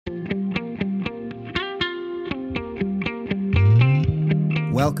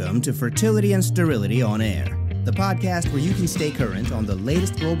Welcome to Fertility and Sterility on Air, the podcast where you can stay current on the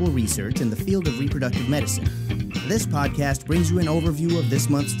latest global research in the field of reproductive medicine. This podcast brings you an overview of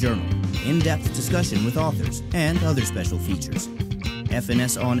this month's journal, in-depth discussion with authors, and other special features.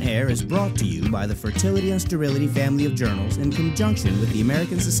 F&S On Air is brought to you by the Fertility and Sterility family of journals in conjunction with the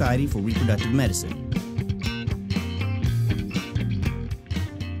American Society for Reproductive Medicine.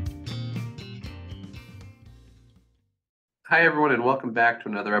 Hi, everyone, and welcome back to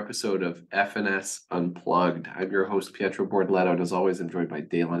another episode of F&S Unplugged. I'm your host, Pietro Bordoletto, and as always, I'm joined by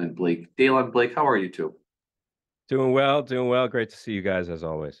Dalen and Blake. Dalen, Blake, how are you two? Doing well. Great to see you guys, as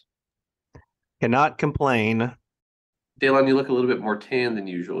always. Cannot complain. Dalen, you look a little bit more tan than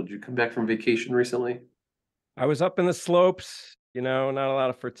usual. Did you come back from vacation recently? I was up in the slopes, not a lot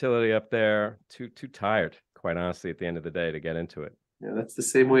of fertility up there. Too tired, quite honestly, at the end of the day to get into it. Yeah, that's the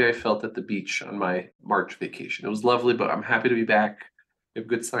same way I felt at the beach on my March vacation. It was lovely, but I'm happy to be back. We have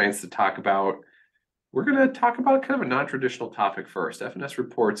good science to talk about. We're going to talk about kind of a non-traditional topic first. F&S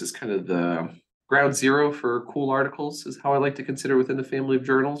Reports is kind of the ground zero for cool articles, is how I like to consider within the family of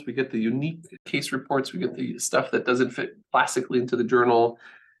journals. We get the unique case reports. We get the stuff that doesn't fit classically into the journal.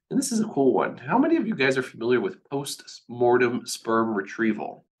 And this is a cool one. How many of you guys are familiar with post-mortem sperm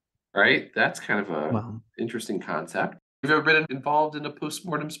retrieval? All right, that's kind of a interesting concept. Have you ever been involved in a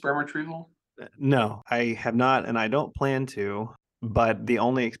post-mortem sperm retrieval? No, I have not, and I don't plan to. But the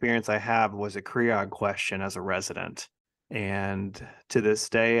only experience I have was a CREOG question as a resident. And to this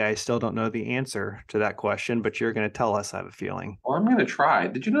day, I still don't know the answer to that question, but you're going to tell us, I have a feeling. Well, I'm going to try.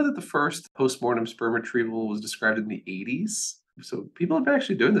 Did you know that the first post-mortem sperm retrieval was described in the 80s? So people have been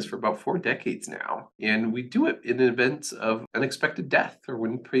actually doing this for about 4 decades now. And we do it in events of unexpected death or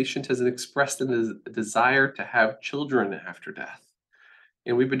when the patient has expressed a desire to have children after death.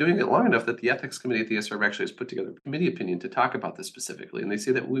 And we've been doing it long enough that the ethics committee at the ASRM actually has put together a committee opinion to talk about this specifically. And they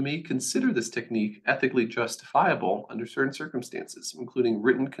say that we may consider this technique ethically justifiable under certain circumstances, including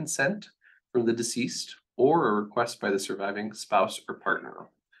written consent from the deceased or a request by the surviving spouse or partner.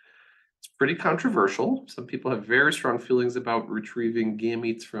 It's pretty controversial. Some people have very strong feelings about retrieving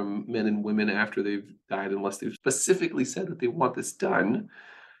gametes from men and women after they've died, unless they've specifically said that they want this done.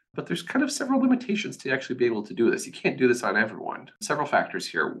 But there's kind of several limitations to actually be able to do this. You can't do this on everyone. Several factors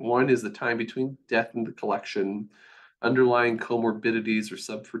here. One is the time between death and the collection, underlying comorbidities or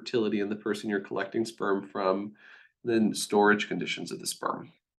subfertility in the person you're collecting sperm from, then storage conditions of the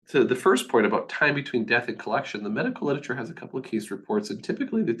sperm. So the first point about time between death and collection, the medical literature has a couple of case reports, and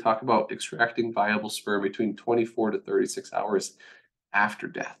typically they talk about extracting viable sperm between 24 to 36 hours after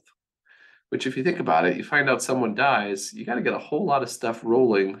death. Which, if you think about it, you find out someone dies, you got to get a whole lot of stuff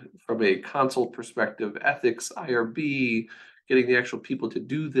rolling from a consult perspective, ethics, IRB, getting the actual people to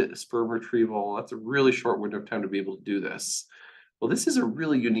do the sperm retrieval. That's a really short window of time to be able to do this. Well, this is a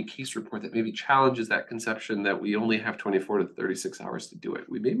really unique case report that maybe challenges that conception that we only have 24 to 36 hours to do it.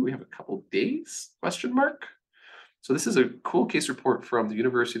 Maybe we have a couple days, question mark? So this is a cool case report from the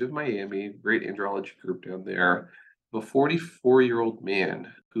University of Miami, great andrology group down there, of a 44-year-old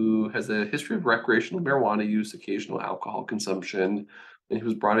man who has a history of recreational marijuana use, occasional alcohol consumption, and he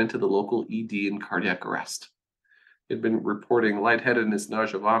was brought into the local ED in cardiac arrest. He had been reporting lightheadedness,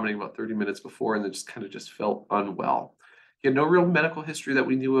 nausea, vomiting about 30 minutes before, and then just felt unwell. He had no real medical history that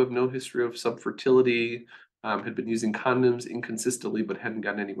we knew of, no history of subfertility, had been using condoms inconsistently, but hadn't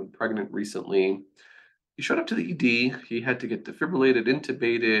gotten anyone pregnant recently. He showed up to the ED. He had to get defibrillated,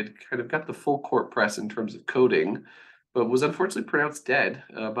 intubated, kind of got the full court press in terms of coding, but was unfortunately pronounced dead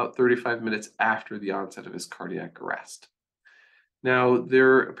about 35 minutes after the onset of his cardiac arrest. Now,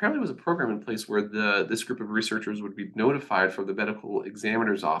 there apparently was a program in place where this group of researchers would be notified from the medical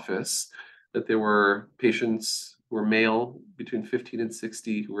examiner's office that there were patients who were male between 15 and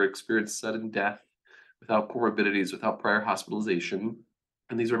 60 who were experienced sudden death without comorbidities, without prior hospitalization.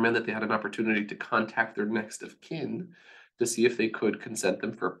 And these were men that they had an opportunity to contact their next of kin to see if they could consent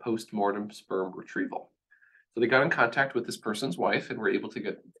them for a post-mortem sperm retrieval. So they got in contact with this person's wife and were able to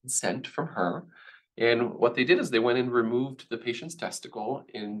get consent from her. And what they did is they went and removed the patient's testicle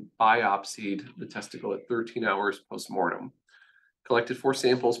and biopsied the testicle at 13 hours post-mortem. Collected 4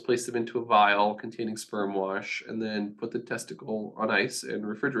 samples, placed them into a vial containing sperm wash, and then put the testicle on ice and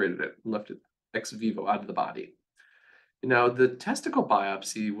refrigerated it and left it ex vivo out of the body. Now, the testicle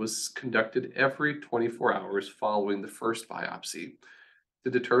biopsy was conducted every 24 hours following the first biopsy to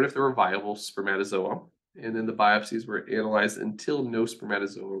determine if there were viable spermatozoa, and then the biopsies were analyzed until no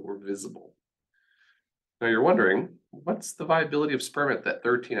spermatozoa were visible. Now you're wondering, what's the viability of sperm at that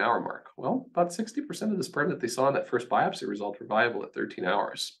 13-hour mark? Well, about 60% of the sperm that they saw in that first biopsy result were viable at 13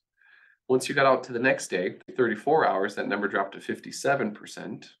 hours. Once you got out to the next day, 34 hours, that number dropped to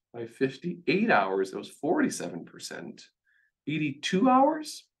 57%. By 58 hours, it was 47%. 82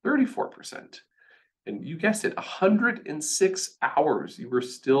 hours, 34%. And you guessed it, 106 hours, you were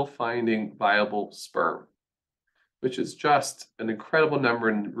still finding viable sperm, which is just an incredible number,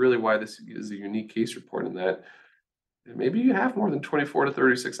 and really why this is a unique case report in that maybe you have more than 24 to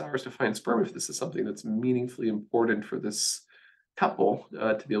 36 hours to find sperm if this is something that's meaningfully important for this couple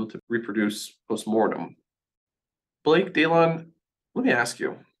to be able to reproduce post-mortem. Blake, Dalon, let me ask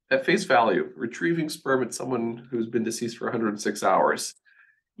you, at face value, retrieving sperm at someone who's been deceased for 106 hours,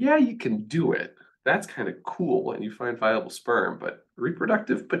 yeah, you can do it. That's kind of cool, and you find viable sperm, but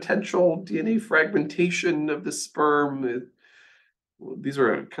reproductive potential, DNA fragmentation of the sperm, these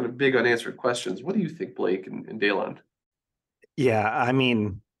are kind of big unanswered questions. What do you think, Blake and Dalon? Yeah, I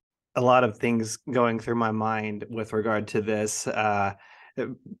mean, a lot of things going through my mind with regard to this.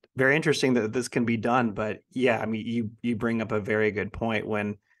 Very interesting that this can be done, but yeah, I mean, you bring up a very good point.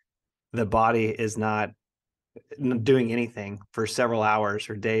 When the body is not doing anything for several hours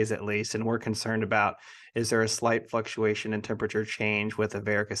or days at least, and we're concerned about, is there a slight fluctuation in temperature change with a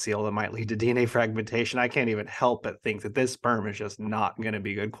varicocele that might lead to DNA fragmentation? I can't even help but think that this sperm is just not going to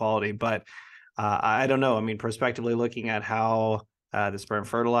be good quality. But I don't know. I mean, prospectively looking at how the sperm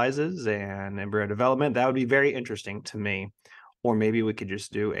fertilizes and embryo development, that would be very interesting to me. Or maybe we could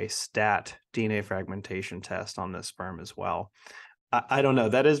just do a stat DNA fragmentation test on this sperm as well. I don't know.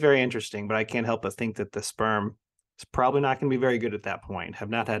 That is very interesting, but I can't help but think that the sperm is probably not going to be very good at that point. Have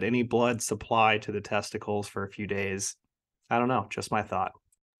not had any blood supply to the testicles for a few days. I don't know. Just my thought.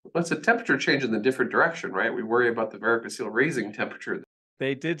 Well, it's a temperature change in the different direction, right? We worry about the varicocele raising temperature.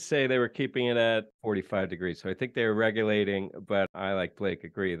 They did say they were keeping it at 45 degrees. So I think they were regulating, but I, like Blake,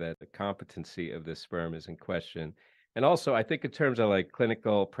 agree that the competency of this sperm is in question. And also, I think in terms of like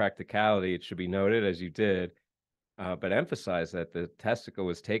clinical practicality, it should be noted, as you did, but emphasize that the testicle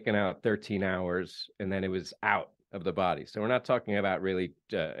was taken out 13 hours and then it was out of the body. So we're not talking about really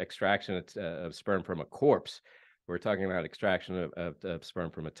extraction of sperm from a corpse. We're talking about extraction of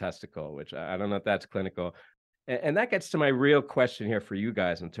sperm from a testicle, which I don't know if that's clinical. And that gets to my real question here for you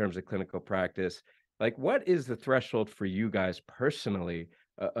guys in terms of clinical practice. Like, what is the threshold for you guys personally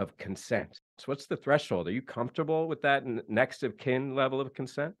of consent? So what's the threshold? Are you comfortable with that next of kin level of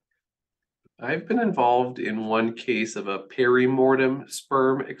consent? I've been involved in one case of a perimortem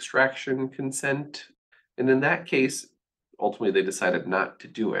sperm extraction consent. And in that case, ultimately they decided not to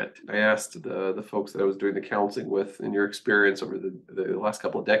do it. I asked the folks that I was doing the counseling with, in your experience over the last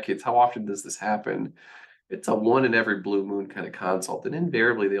couple of decades, how often does this happen? It's a one in every blue moon kind of consult. And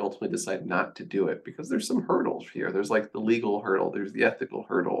invariably, they ultimately decide not to do it because there's some hurdles here. There's like the legal hurdle, there's the ethical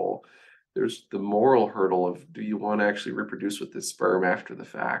hurdle, there's the moral hurdle of, do you want to actually reproduce with this sperm after the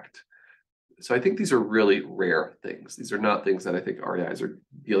fact? So I think these are really rare things. These are not things that I think REIs are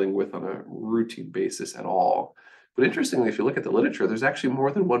dealing with on a routine basis at all. But interestingly, if you look at the literature, there's actually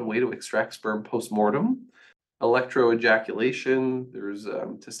more than one way to extract sperm post-mortem. Electroejaculation, there's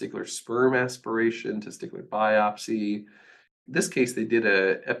testicular sperm aspiration, testicular biopsy. In this case, they did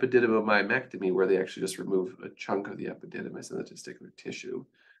a epididymomyomectomy where they actually just remove a chunk of the epididymis in the testicular tissue.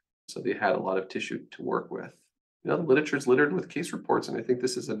 So they had a lot of tissue to work with. You know, the literature is littered with case reports, and I think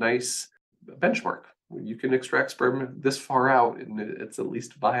this is a nice benchmark. You can extract sperm this far out and it's at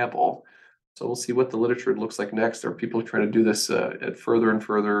least viable. So we'll see what the literature looks like next. Are people trying to do this at further and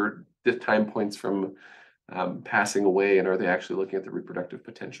further time points from passing away, and are they actually looking at the reproductive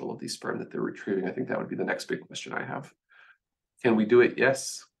potential of these sperm that they're retrieving? I think that would be the next big question I have. Can we do it?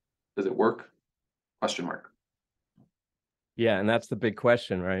 Yes. Does it work? Question mark. Yeah, and that's the big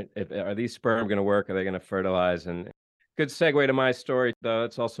question, right? Are these sperm going to work? Are they going to fertilize? And good segue to my story, though.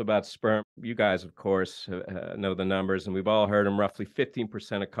 It's also about sperm. You guys, of course, know the numbers, and we've all heard them. Roughly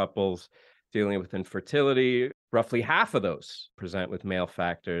 15% of couples dealing with infertility, roughly half of those present with male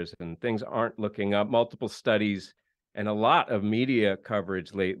factors, and things aren't looking up. Multiple studies and a lot of media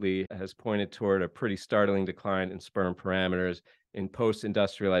coverage lately has pointed toward a pretty startling decline in sperm parameters in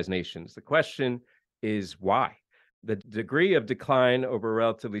post-industrialized nations. The question is why? The degree of decline over a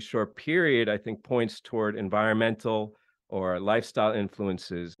relatively short period, I think, points toward environmental or lifestyle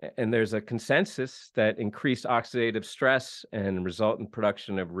influences. And there's a consensus that increased oxidative stress and resultant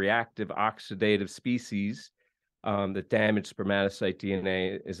production of reactive oxidative species that damage spermatocyte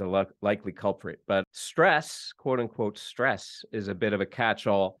DNA is a likely culprit. But stress, quote unquote, stress, is a bit of a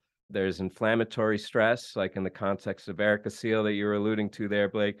catch-all. There's inflammatory stress, like in the context of varicocele that you were alluding to there,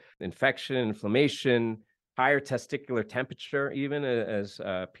 Blake, infection, inflammation, higher testicular temperature, even as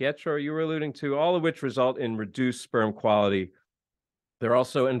Pietro, you were alluding to, all of which result in reduced sperm quality. There are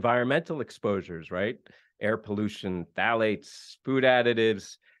also environmental exposures, right? Air pollution, phthalates, food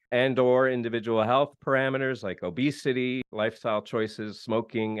additives, and/or individual health parameters like obesity, lifestyle choices,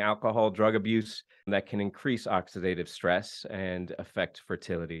 smoking, alcohol, drug abuse that can increase oxidative stress and affect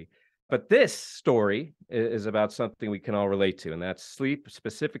fertility. But this story is about something we can all relate to, and that's sleep,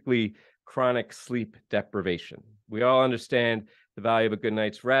 specifically chronic sleep deprivation. We all understand the value of a good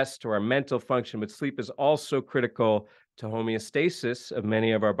night's rest to our mental function, but sleep is also critical to homeostasis of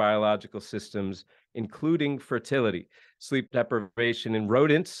many of our biological systems, including fertility. Sleep deprivation in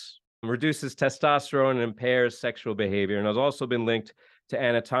rodents reduces testosterone and impairs sexual behavior, and has also been linked to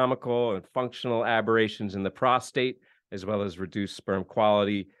anatomical and functional aberrations in the prostate, as well as reduced sperm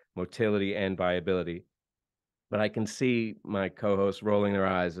quality, motility, and viability. But I can see my co-hosts rolling their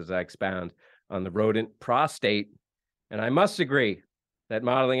eyes as I expound on the rodent prostate, and I must agree that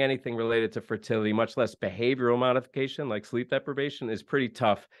modeling anything related to fertility, much less behavioral modification like sleep deprivation, is pretty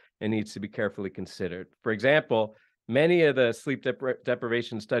tough and needs to be carefully considered. For example, many of the sleep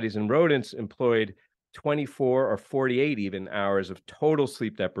deprivation studies in rodents employed 24 or 48 even hours of total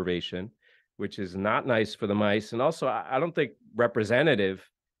sleep deprivation, which is not nice for the mice. And also, I don't think representative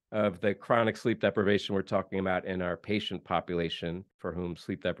of the chronic sleep deprivation we're talking about in our patient population, for whom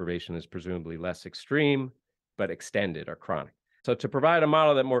sleep deprivation is presumably less extreme, but extended or chronic. So to provide a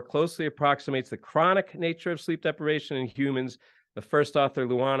model that more closely approximates the chronic nature of sleep deprivation in humans, the first author,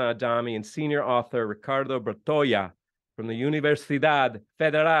 Luana Adami, and senior author, Ricardo Bertoia, from the Universidad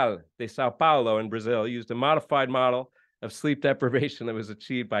Federal de Sao Paulo in Brazil, used a modified model of sleep deprivation that was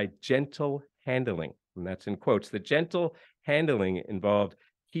achieved by gentle handling. And that's in quotes. The gentle handling involved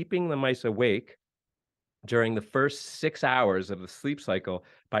keeping the mice awake during the first 6 hours of the sleep cycle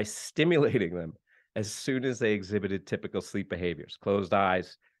by stimulating them as soon as they exhibited typical sleep behaviors: closed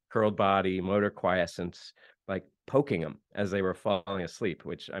eyes, curled body, motor quiescence, like poking them as they were falling asleep,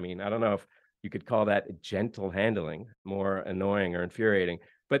 which, I mean, I don't know if you could call that gentle handling, more annoying or infuriating.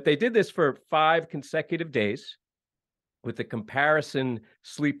 But they did this for 5 consecutive days with a comparison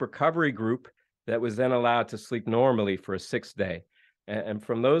sleep recovery group that was then allowed to sleep normally for a 6th day. And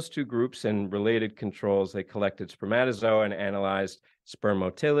from those 2 groups and related controls, they collected spermatozoa and analyzed sperm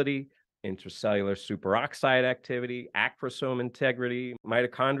motility, intracellular superoxide activity, acrosome integrity,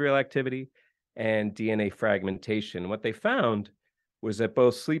 mitochondrial activity, and DNA fragmentation. What they found was that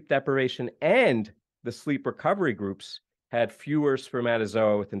both sleep deprivation and the sleep recovery groups had fewer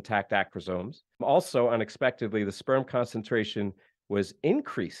spermatozoa with intact acrosomes. Also, unexpectedly, the sperm concentration was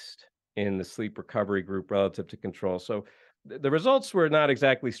increased in the sleep recovery group relative to control. So the results were not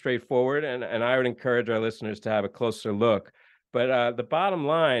exactly straightforward, and I would encourage our listeners to have a closer look. But the bottom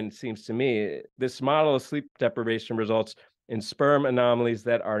line seems to me, this model of sleep deprivation results in sperm anomalies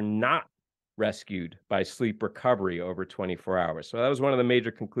that are not rescued by sleep recovery over 24 hours. So that was one of the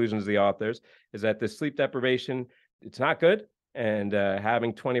major conclusions of the authors, is that the sleep deprivation, it's not good, and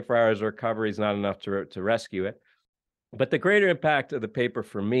having 24 hours of recovery is not enough to rescue it. But the greater impact of the paper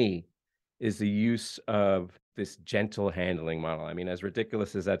for me is the use of this gentle handling model. I mean, as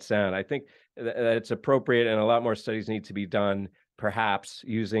ridiculous as that sounds, I think that it's appropriate, and a lot more studies need to be done, perhaps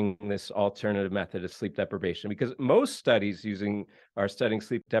using this alternative method of sleep deprivation, because most studies are studying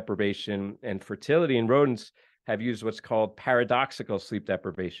sleep deprivation and fertility in rodents have used what's called paradoxical sleep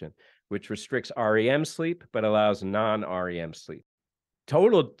deprivation, which restricts REM sleep but allows non-REM sleep.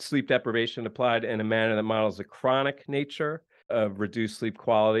 Total sleep deprivation applied in a manner that models the chronic nature of reduced sleep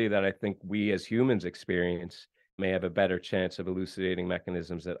quality that I think we as humans experience may have a better chance of elucidating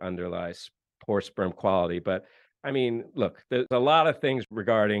mechanisms that underlie poor sperm quality. But I mean, look, there's a lot of things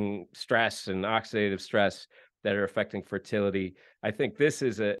regarding stress and oxidative stress that are affecting fertility. I think this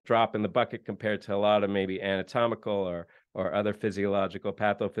is a drop in the bucket compared to a lot of maybe anatomical or other physiological,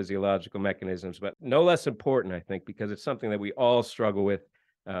 pathophysiological mechanisms, but no less important, I think, because it's something that we all struggle with,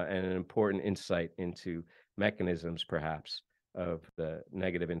 and an important insight into mechanisms, perhaps, of the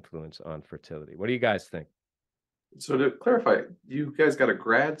negative influence on fertility. What do you guys think? So to clarify, you guys got a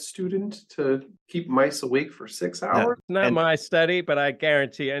grad student to keep mice awake for 6 hours? Not my study, but I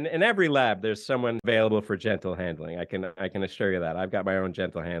guarantee, and in every lab, there's someone available for gentle handling. I can assure you that. I've got my own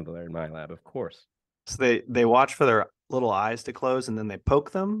gentle handler in my lab, of course. So they watch for their little eyes to close and then they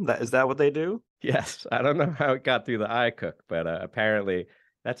poke them? Is that what they do? Yes. I don't know how it got through the eye cook, but apparently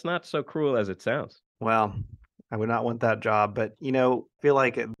that's not so cruel as it sounds. Well, I would not want that job, but I feel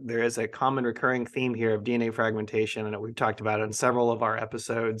like there is a common recurring theme here of DNA fragmentation, and we've talked about it in several of our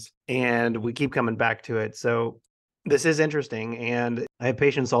episodes, and we keep coming back to it. So this is interesting, and I have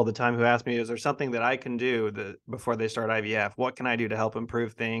patients all the time who ask me, is there something that I can do before they start IVF? What can I do to help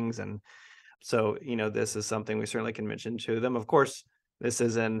improve things? And so, this is something we certainly can mention to them. Of course, This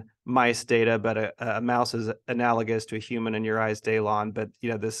is in mice data, but a mouse is analogous to a human in your eyes day long. But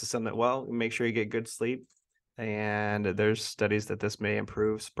this is something that, well, make sure you get good sleep. And there's studies that this may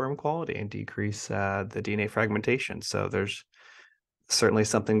improve sperm quality and decrease the DNA fragmentation. So there's certainly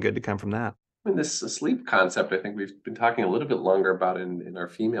something good to come from that. This sleep concept, I think we've been talking a little bit longer about in our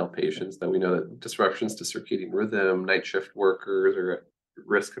female patients, that we know that disruptions to circadian rhythm, night shift workers are at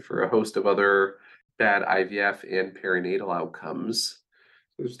risk for a host of other bad IVF and perinatal outcomes.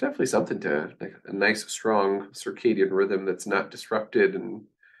 So there's definitely something to like a nice, strong circadian rhythm that's not disrupted and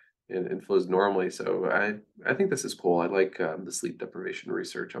flows normally. So I think this is cool. I like the sleep deprivation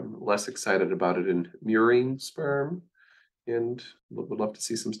research. I'm less excited about it in murine sperm, and would love to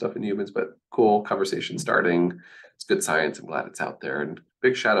see some stuff in humans, but cool conversation starting. It's good science. I'm glad it's out there. And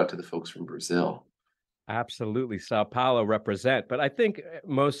big shout out to the folks from Brazil. Absolutely. Sao Paulo represent. But I think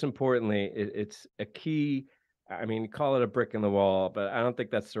most importantly, it's a key. I mean, call it a brick in the wall, but I don't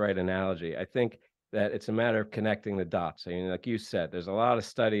think that's the right analogy. I think that it's a matter of connecting the dots. I mean, like you said, there's a lot of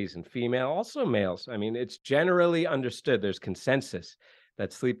studies in female, also males. I mean, it's generally understood, there's consensus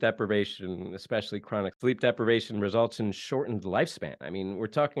that sleep deprivation, especially chronic sleep deprivation, results in shortened lifespan. I mean, we're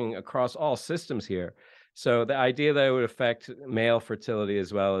talking across all systems here. So the idea that it would affect male fertility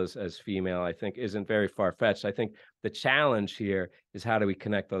as well as female, I think, isn't very far-fetched. I think the challenge here is, how do we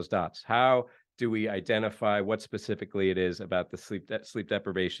connect those dots? How do we identify what specifically it is about the sleep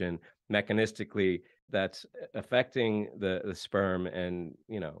deprivation mechanistically that's affecting the sperm, and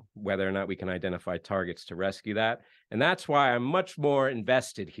whether or not we can identify targets to rescue that? And that's why I'm much more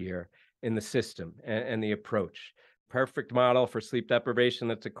invested here in the system and the approach. Perfect model for sleep deprivation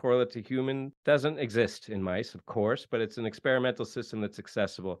that's a correlate to human doesn't exist in mice, of course, but it's an experimental system that's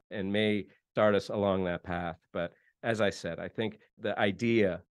accessible and may start us along that path. But as I said, I think the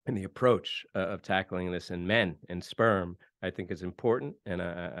idea and the approach of tackling this in men and sperm, I think, is important. And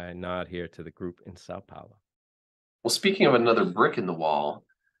I nod here to the group in Sao Paulo. Well, speaking of another brick in the wall,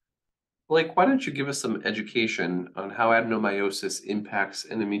 Blake, why don't you give us some education on how adenomyosis impacts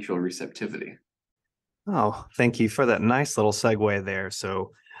endometrial receptivity? Oh, thank you for that nice little segue there.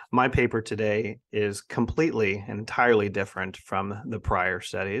 So my paper today is completely and entirely different from the prior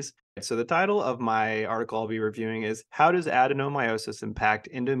studies. So the title of my article I'll be reviewing is "How Does Adenomyosis Impact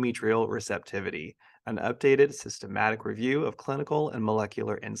Endometrial Receptivity? An Updated Systematic Review of Clinical and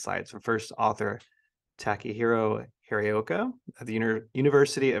Molecular Insights" from first author Takehiro Hirayuka of the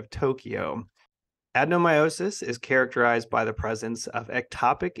University of Tokyo. Adenomyosis is characterized by the presence of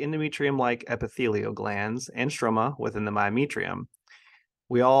ectopic endometrium-like epithelial glands and stroma within the myometrium.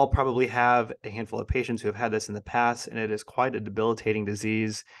 We all probably have a handful of patients who have had this in the past, and it is quite a debilitating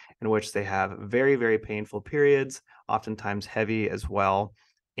disease in which they have very, very painful periods, oftentimes heavy as well,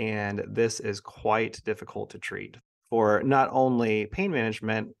 and this is quite difficult to treat for not only pain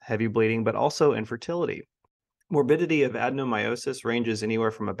management, heavy bleeding, but also infertility. Morbidity of adenomyosis ranges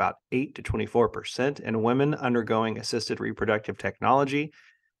anywhere from about 8 to 24% in women undergoing assisted reproductive technology,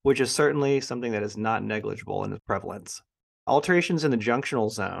 which is certainly something that is not negligible in its prevalence. Alterations in the junctional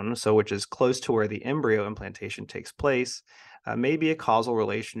zone, which is close to where the embryo implantation takes place, may be a causal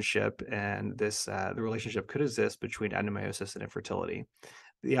relationship, and the relationship could exist between adenomyosis and infertility.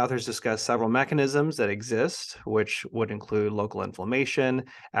 The authors discuss several mechanisms that exist, which would include local inflammation,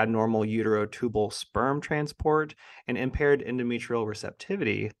 abnormal uterotubal sperm transport, and impaired endometrial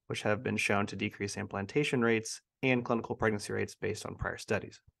receptivity, which have been shown to decrease implantation rates and clinical pregnancy rates based on prior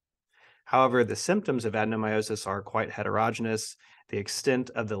studies. However, the symptoms of adenomyosis are quite heterogeneous. The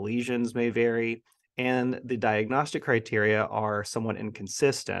extent of the lesions may vary, and the diagnostic criteria are somewhat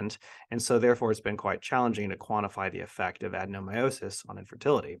inconsistent, and so therefore it's been quite challenging to quantify the effect of adenomyosis on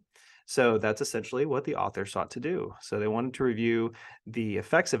infertility. So that's essentially what the author sought to do. So they wanted to review the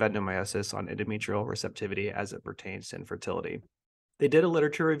effects of adenomyosis on endometrial receptivity as it pertains to infertility. They did a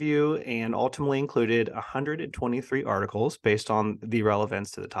literature review and ultimately included 123 articles based on the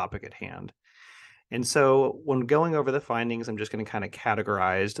relevance to the topic at hand. And so when going over the findings, I'm just going to kind of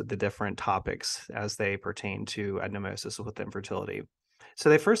categorize the different topics as they pertain to adenomyosis with infertility. So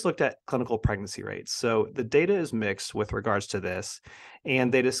they first looked at clinical pregnancy rates. So the data is mixed with regards to this,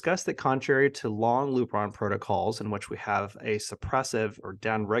 and they discussed that contrary to long Lupron protocols in which we have a suppressive or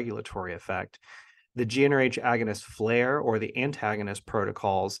downregulatory effect, the GnRH agonist flare or the antagonist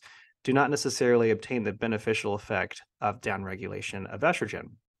protocols do not necessarily obtain the beneficial effect of downregulation of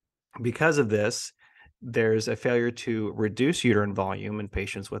estrogen. Because of this, there's a failure to reduce uterine volume in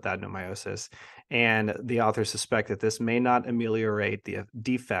patients with adenomyosis, and the authors suspect that this may not ameliorate the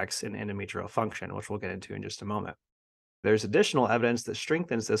defects in endometrial function, which we'll get into in just a moment. There's additional evidence that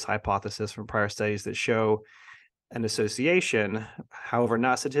strengthens this hypothesis from prior studies that show an association, however,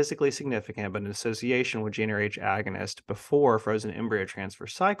 not statistically significant, but an association with GnRH agonist before frozen embryo transfer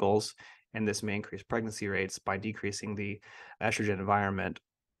cycles, and this may increase pregnancy rates by decreasing the estrogen environment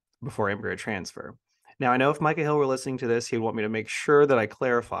before embryo transfer. Now, I know if Micah Hill were listening to this, he'd want me to make sure that I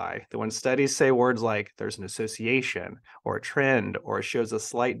clarify that when studies say words like there's an association or a trend or it shows a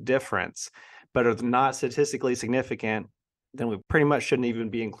slight difference, but are not statistically significant, then we pretty much shouldn't even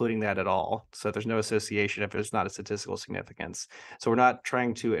be including that at all. So there's no association if there's not a statistical significance. So we're not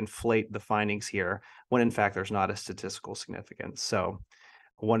trying to inflate the findings here when in fact there's not a statistical significance. So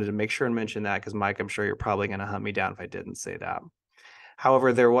I wanted to make sure and mention that because Mike, I'm sure you're probably going to hunt me down if I didn't say that.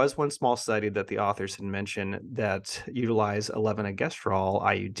 However, there was one small study that the authors had mentioned that utilized 11-agestrol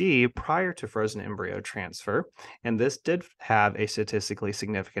IUD prior to frozen embryo transfer, and this did have a statistically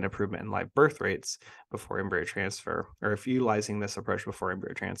significant improvement in live birth rates before embryo transfer, or if utilizing this approach before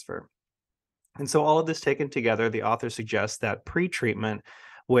embryo transfer. And so all of this taken together, the author suggests that pre-treatment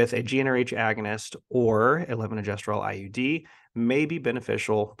with a GnRH agonist or 11-agestrol IUD may be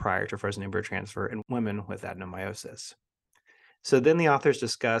beneficial prior to frozen embryo transfer in women with adenomyosis. So then the authors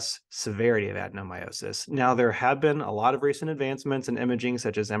discuss severity of adenomyosis. Now, there have been a lot of recent advancements in imaging,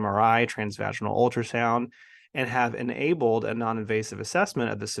 such as MRI, transvaginal ultrasound, and have enabled a non-invasive assessment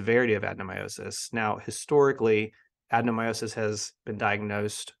of the severity of adenomyosis. Now, historically, adenomyosis has been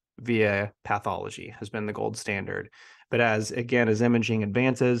diagnosed via pathology, has been the gold standard. But as imaging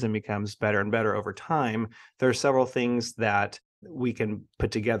advances and becomes better and better over time, there are several things that we can put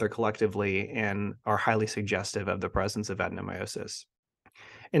together collectively and are highly suggestive of the presence of adenomyosis.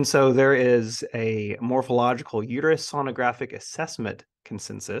 And so there is a morphological uterus sonographic assessment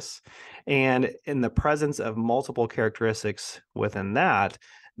consensus, and in the presence of multiple characteristics within that,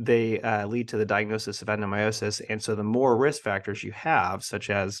 they lead to the diagnosis of adenomyosis. And so the more risk factors you have, such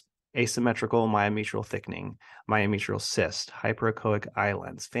as asymmetrical myometrial thickening, myometrial cyst, hyperechoic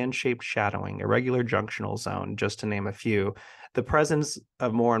islands, fan-shaped shadowing, irregular junctional zone, just to name a few, the presence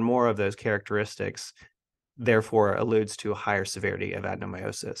of more and more of those characteristics therefore alludes to a higher severity of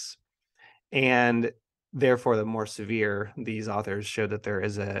adenomyosis. And therefore, the more severe, these authors show that there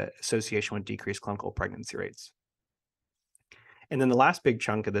is an association with decreased clinical pregnancy rates. And then the last big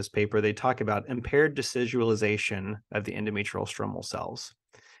chunk of this paper, they talk about impaired decidualization of the endometrial stromal cells.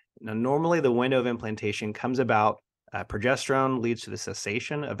 Now, normally the window of implantation comes about, progesterone leads to the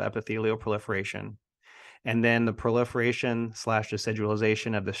cessation of epithelial proliferation. And then the proliferation /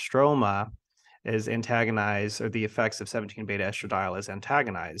 decidualization of the stroma is antagonized, or the effects of 17-beta estradiol is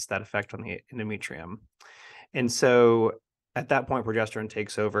antagonized, that effect on the endometrium. And so at that point, progesterone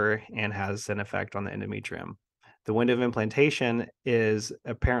takes over and has an effect on the endometrium. The window of implantation is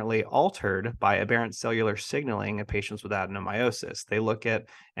apparently altered by aberrant cellular signaling in patients with adenomyosis. They look at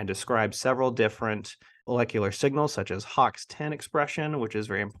and describe several different molecular signals, such as HOX10 expression, which is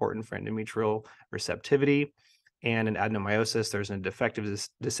very important for endometrial receptivity. And in adenomyosis, there's a defective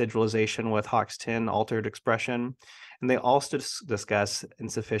decidualization with HOX10 altered expression. And they also discuss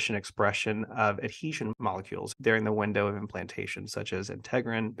insufficient expression of adhesion molecules during the window of implantation, such as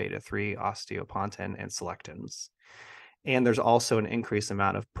integrin, beta-3, osteopontin, and selectins. And there's also an increased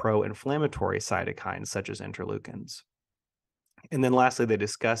amount of pro-inflammatory cytokines, such as interleukins. And then lastly, they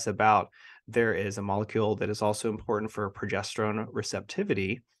discuss about there is a molecule that is also important for progesterone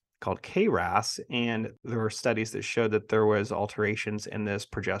receptivity called KRAS, and there were studies that showed that there was alterations in this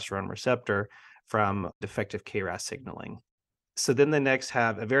progesterone receptor from defective KRAS signaling. So then they next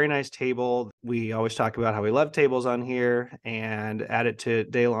have a very nice table. We always talk about how we love tables on here, and add it to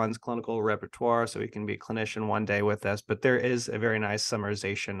Daylon's clinical repertoire so he can be a clinician one day with us. But there is a very nice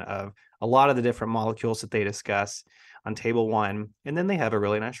summarization of a lot of the different molecules that they discuss on table 1. And then they have a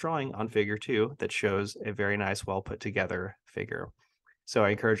really nice drawing on figure 2 that shows a very nice, well put together figure. So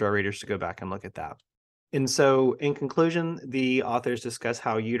I encourage our readers to go back and look at that. And so in conclusion, the authors discuss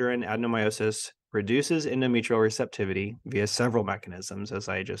how uterine adenomyosis reduces endometrial receptivity via several mechanisms, as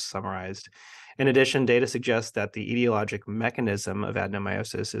I just summarized. In addition, data suggests that the etiologic mechanism of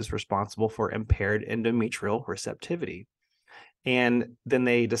adenomyosis is responsible for impaired endometrial receptivity. And then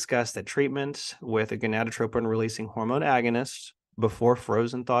they discuss that treatment with a gonadotropin-releasing hormone agonist before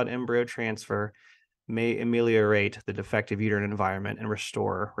frozen thawed embryo transfer may ameliorate the defective uterine environment and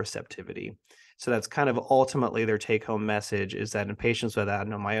restore receptivity. So that's kind of ultimately their take-home message, is that in patients with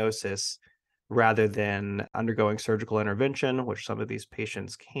adenomyosis, rather than undergoing surgical intervention, which some of these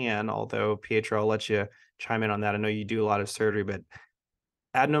patients can, although Pietro, I'll let you chime in on that. I know you do a lot of surgery, but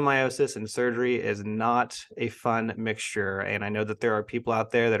adenomyosis and surgery is not a fun mixture. And I know that there are people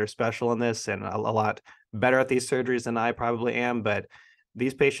out there that are special in this and a lot better at these surgeries than I probably am, but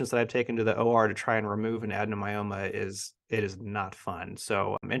these patients that I've taken to the OR to try and remove an adenomyoma it is not fun.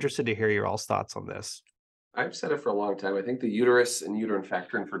 So I'm interested to hear your all's thoughts on this. I've said it for a long time. I think the uterus and uterine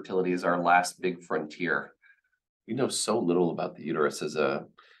factor infertility is our last big frontier. We know so little about the uterus as a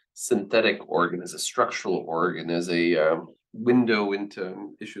synthetic organ, as a structural organ, as a window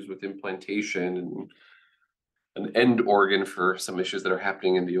into issues with implantation, and an end organ for some issues that are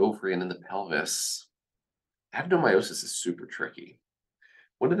happening in the ovary and in the pelvis. Adenomyosis is super tricky.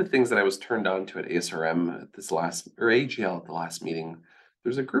 One of the things that I was turned on to at ASRM at this last, or AGL at the last meeting,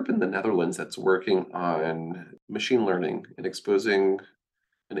 there's a group in the Netherlands that's working on machine learning and exposing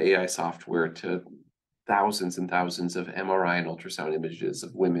an AI software to thousands and thousands of MRI and ultrasound images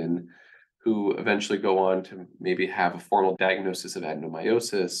of women who eventually go on to maybe have a formal diagnosis of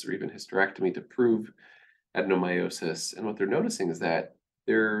adenomyosis or even hysterectomy to prove adenomyosis. And what they're noticing is that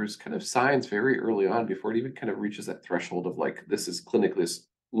there's kind of signs very early on before it even kind of reaches that threshold of like, this is clinically, this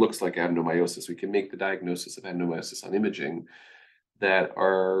looks like adenomyosis. We can make the diagnosis of adenomyosis on imaging that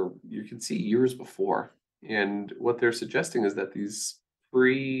are, you can see years before. And what they're suggesting is that these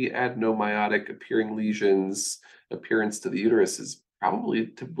pre-adenomyotic appearing lesions, appearance to the uterus is probably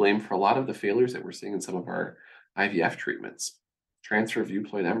to blame for a lot of the failures that we're seeing in some of our IVF treatments. Transfer of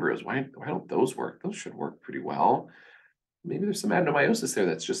euploid embryos, why don't those work? Those should work pretty well. Maybe there's some adenomyosis there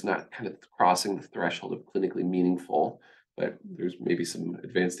that's just not kind of crossing the threshold of clinically meaningful, but there's maybe some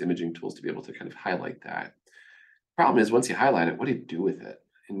advanced imaging tools to be able to kind of highlight that. Problem is, once you highlight it, what do you do with it?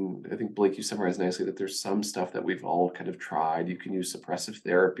 And I think, Blake, you summarized nicely that there's some stuff that we've all kind of tried. You can use suppressive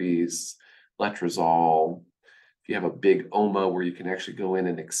therapies, letrozole. If you have a big OMA where you can actually go in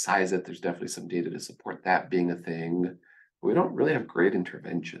and excise it, there's definitely some data to support that being a thing. But we don't really have great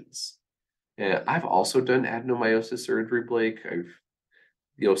interventions. I've also done adenomyosis surgery, Blake.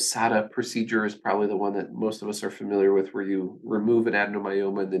 The OSADA procedure is probably the one that most of us are familiar with, where you remove an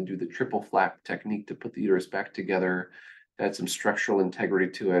adenomyoma and then do the triple flap technique to put the uterus back together, add some structural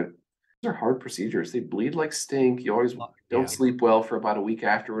integrity to it. Those are hard procedures. They bleed like stink. You always don't sleep well for about a week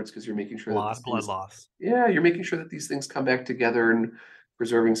afterwards because you're making sure A that lot these of blood things, loss. yeah, you're making sure that these things come back together and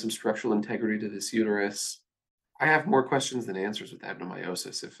preserving some structural integrity to this uterus. I have more questions than answers with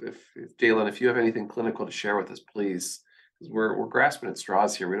adenomyosis. If Jalen, if you have anything clinical to share with us, please, because we're grasping at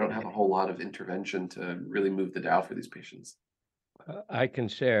straws here. We don't have a whole lot of intervention to really move the dial for these patients. I can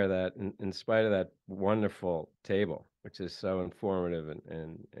share that in spite of that wonderful table, which is so informative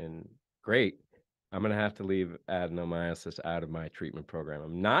and great, I'm going to have to leave adenomyosis out of my treatment program.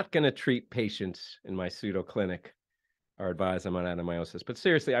 I'm not going to treat patients in my pseudo clinic or advise them on adenomyosis. But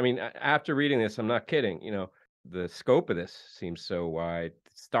seriously, I mean, after reading this, I'm not kidding. The scope of this seems so wide.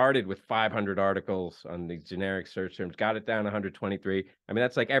 It started with 500 articles on the generic search terms, got it down to 123. I mean,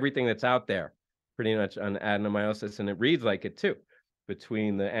 that's like everything that's out there pretty much on adenomyosis, and it reads like it too.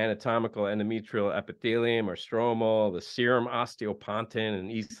 Between the anatomical endometrial epithelium or stromal, the serum osteopontin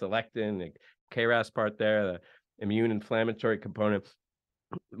and E-selectin, the KRAS part there, the immune inflammatory component.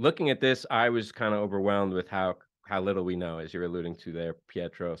 Looking at this, I was kind of overwhelmed with how little we know, as you're alluding to there,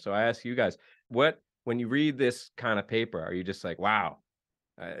 Pietro. So I ask you guys, when you read this kind of paper, are you just like, wow,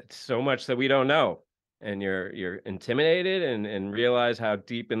 it's so much that we don't know, and you're intimidated and realize how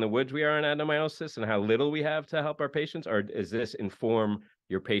deep in the woods we are in adenomyosis and how little we have to help our patients? Or does this inform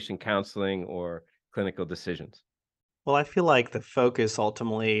your patient counseling or clinical decisions? Well, I feel like the focus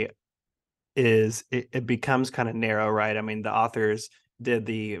ultimately is it becomes kind of narrow, right? I mean, the authors did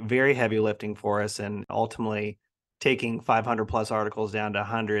the very heavy lifting for us and ultimately taking 500 plus articles down to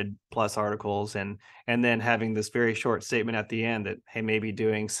 100 plus articles and then having this very short statement at the end that, hey, maybe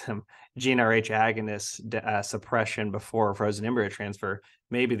doing some GnRH agonist suppression before frozen embryo transfer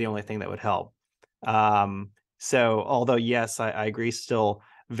may be the only thing that would help. So although, yes, I agree, still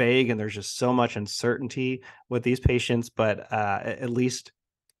vague and there's just so much uncertainty with these patients, but at least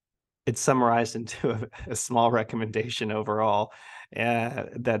it's summarized into a small recommendation overall.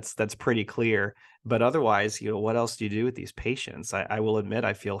 That's pretty clear. But otherwise, what else do you do with these patients? I will admit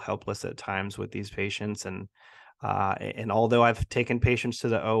I feel helpless at times with these patients, and although I've taken patients to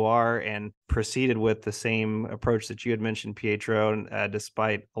the OR and proceeded with the same approach that you had mentioned, Pietro,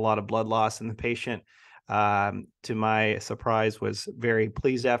 despite a lot of blood loss in the patient, to my surprise, was very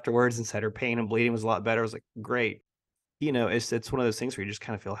pleased afterwards and said her pain and bleeding was a lot better. I was like, great. It's one of those things where you just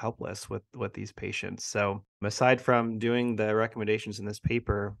kind of feel helpless with these patients. So aside from doing the recommendations in this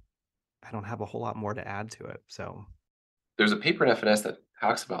paper, I don't have a whole lot more to add to it. So there's a paper in F&S that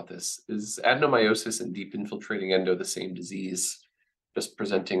talks about this. Is adenomyosis and deep infiltrating endo the same disease, just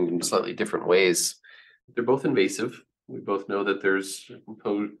presenting in slightly different ways? They're both invasive. We both know that there's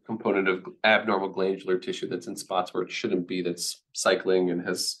a component of abnormal glandular tissue that's in spots where it shouldn't be, that's cycling and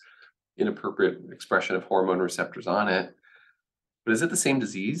has inappropriate expression of hormone receptors on it. But is it the same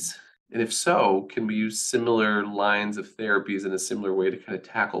disease? And if so, can we use similar lines of therapies in a similar way to kind of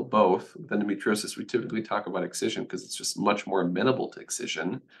tackle both? With endometriosis, we typically talk about excision because it's just much more amenable to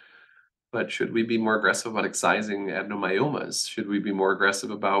excision. But should we be more aggressive about excising adenomyomas? Should we be more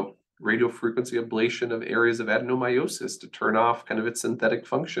aggressive about radiofrequency ablation of areas of adenomyosis to turn off kind of its synthetic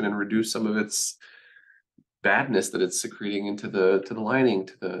function and reduce some of its badness that it's secreting into the lining,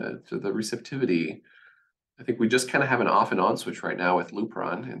 to the receptivity? I think we just kind of have an off and on switch right now with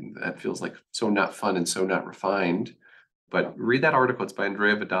Lupron, and that feels like so not fun and so not refined. But read that article. It's by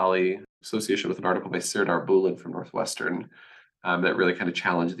Andrea Vidali, association with an article by Serdar Bulin from Northwestern, that really kind of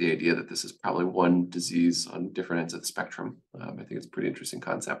challenged the idea that this is probably one disease on different ends of the spectrum. I think it's a pretty interesting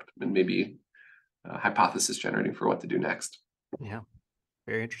concept and maybe hypothesis generating for what to do next. Yeah,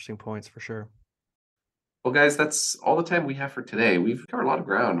 very interesting points for sure. Well, guys, that's all the time we have for today. We've covered a lot of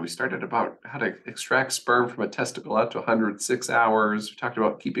ground. We started about how to extract sperm from a testicle out to 106 hours. We talked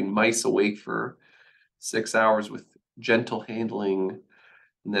about keeping mice awake for 6 hours with gentle handling,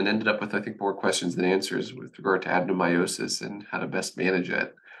 and then ended up with, I think, more questions than answers with regard to adenomyosis and how to best manage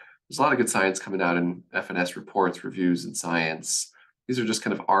it. There's a lot of good science coming out in F&S reports, reviews, and science. These are just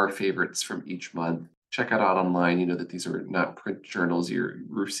kind of our favorites from each month. Check it out online. You know that these are not print journals. You're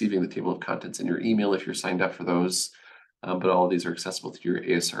receiving the table of contents in your email if you're signed up for those. But all of these are accessible through your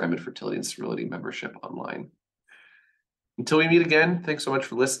ASRM and Fertility and Sterility membership online. Until we meet again, thanks so much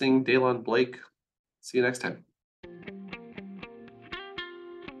for listening. Daylon, Blake, see you next time.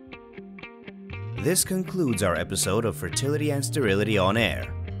 This concludes our episode of Fertility and Sterility on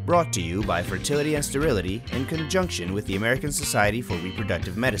Air, brought to you by Fertility and Sterility in conjunction with the American Society for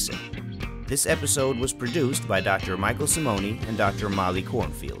Reproductive Medicine. This episode was produced by Dr. Michael Simoni and Dr. Molly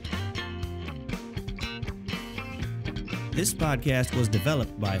Cornfield. This podcast was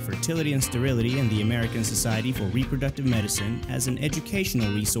developed by Fertility and Sterility and the American Society for Reproductive Medicine as an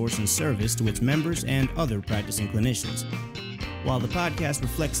educational resource and service to its members and other practicing clinicians. While the podcast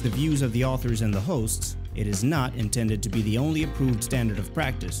reflects the views of the authors and the hosts, it is not intended to be the only approved standard of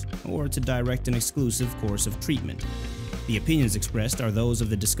practice or to direct an exclusive course of treatment. The opinions expressed are those of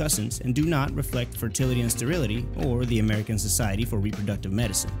the discussants and do not reflect Fertility and Sterility or the American Society for Reproductive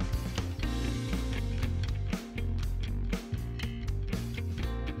Medicine.